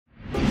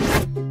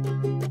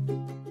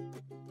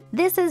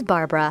This is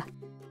Barbara.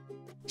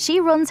 She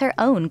runs her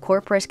own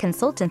corporate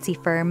consultancy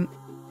firm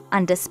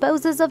and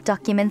disposes of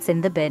documents in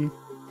the bin.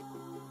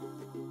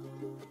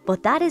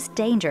 But that is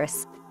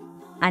dangerous,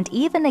 and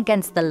even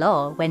against the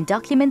law when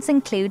documents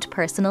include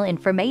personal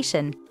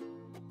information.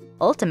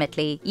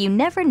 Ultimately, you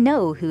never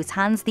know whose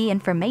hands the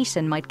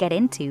information might get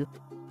into.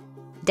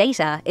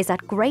 Data is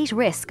at great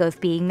risk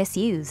of being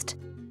misused.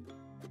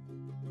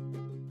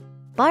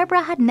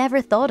 Barbara had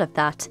never thought of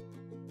that,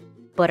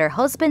 but her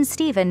husband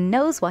Stephen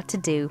knows what to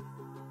do.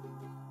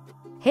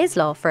 His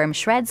law firm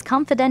shreds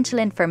confidential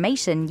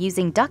information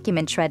using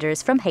document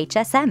shredders from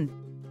HSM.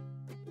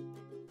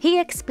 He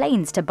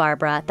explains to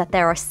Barbara that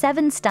there are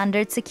 7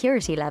 standard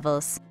security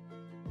levels.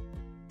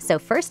 So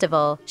first of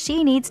all,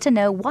 she needs to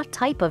know what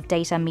type of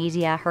data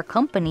media her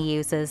company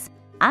uses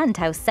and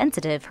how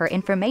sensitive her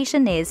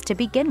information is to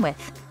begin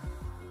with.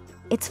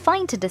 It's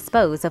fine to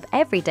dispose of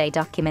everyday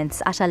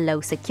documents at a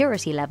low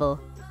security level,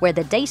 where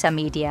the data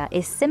media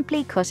is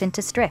simply cut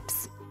into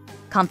strips.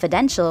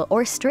 Confidential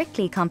or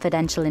strictly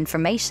confidential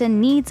information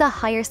needs a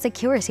higher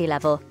security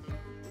level.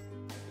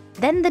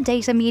 Then the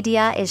data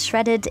media is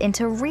shredded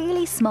into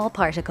really small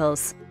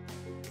particles.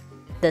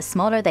 The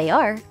smaller they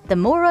are, the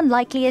more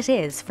unlikely it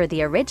is for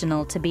the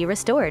original to be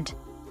restored.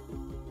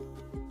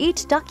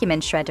 Each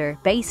document shredder,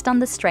 based on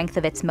the strength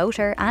of its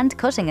motor and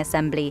cutting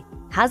assembly,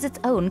 has its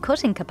own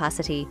cutting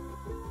capacity.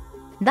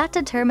 That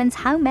determines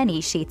how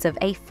many sheets of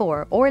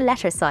A4 or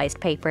letter-sized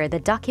paper the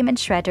document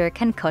shredder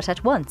can cut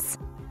at once.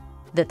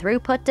 The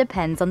throughput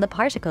depends on the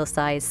particle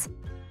size.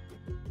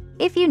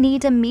 If you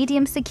need a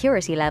medium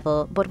security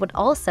level but would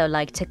also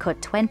like to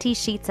cut 20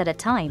 sheets at a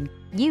time,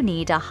 you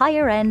need a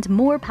higher-end,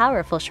 more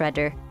powerful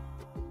shredder.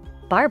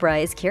 Barbara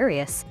is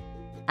curious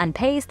and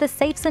pays the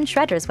Safes and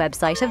Shredders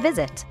website a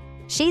visit.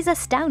 She's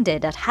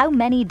astounded at how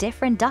many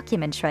different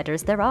document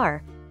shredders there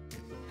are.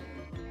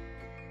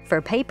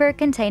 For paper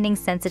containing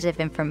sensitive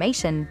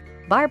information,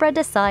 Barbara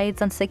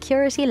decides on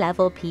security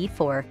level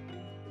P4.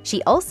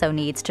 She also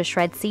needs to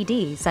shred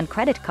CDs and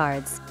credit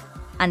cards.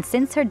 And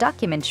since her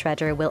document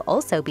shredder will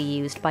also be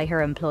used by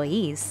her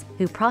employees,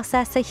 who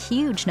process a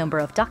huge number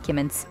of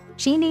documents,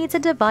 she needs a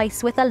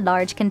device with a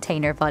large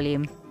container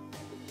volume.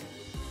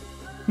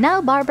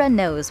 Now Barbara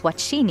knows what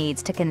she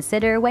needs to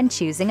consider when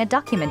choosing a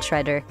document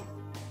shredder.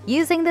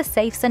 Using the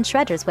Safes and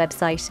Shredders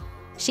website,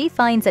 she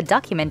finds a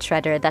document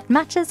shredder that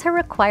matches her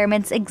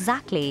requirements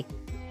exactly.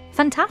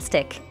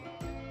 Fantastic!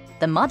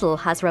 The model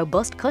has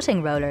robust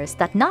cutting rollers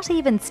that not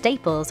even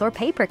staples or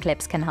paper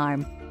clips can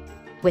harm.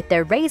 With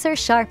their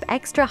razor-sharp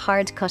extra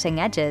hard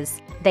cutting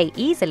edges, they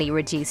easily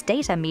reduce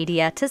data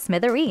media to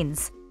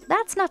smithereens.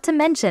 That's not to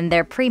mention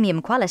their premium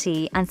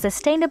quality and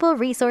sustainable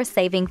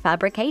resource-saving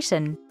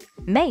fabrication.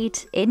 Made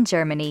in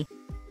Germany.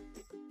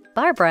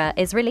 Barbara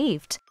is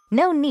relieved.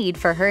 No need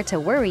for her to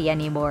worry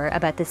anymore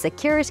about the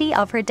security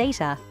of her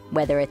data,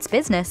 whether it's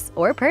business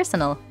or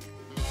personal.